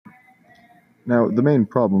Now, the main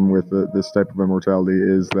problem with this type of immortality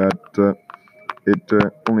is that it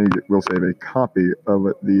only will save a copy of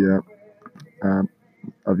the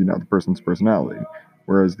person's personality,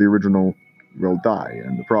 whereas the original will die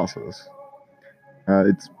in the process.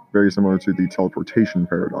 It's very similar to the teleportation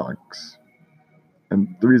paradox.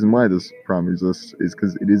 And the reason why this problem exists is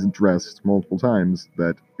because it is addressed multiple times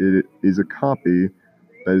that it is a copy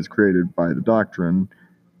that is created by the doctrine,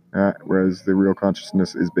 whereas the real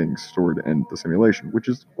consciousness is being stored in the simulation, which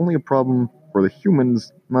is only a problem for the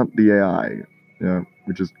humans, not the AI,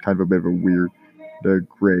 which is kind of a bit of a weird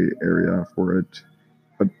gray area for it.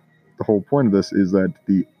 But the whole point of this is that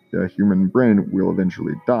the human brain will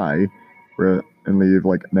eventually die and leave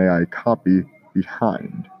like an AI copy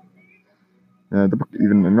behind. The book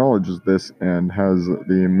even acknowledges this and has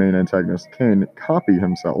the main antagonist, Cain, copy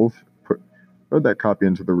himself, put that copy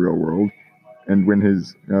into the real world, and when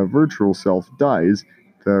his virtual self dies,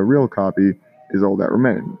 the real copy is all that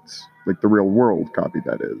remains. Like the real world copy,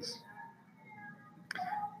 that is.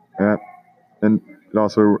 And it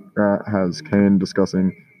also has Cain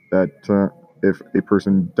discussing that if a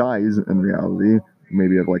person dies in reality,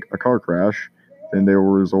 maybe of like a car crash, then they will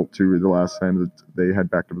result to the last time that they had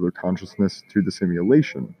backed up their consciousness to the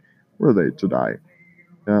simulation were they to die.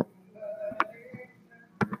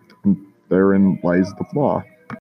 And therein lies the flaw.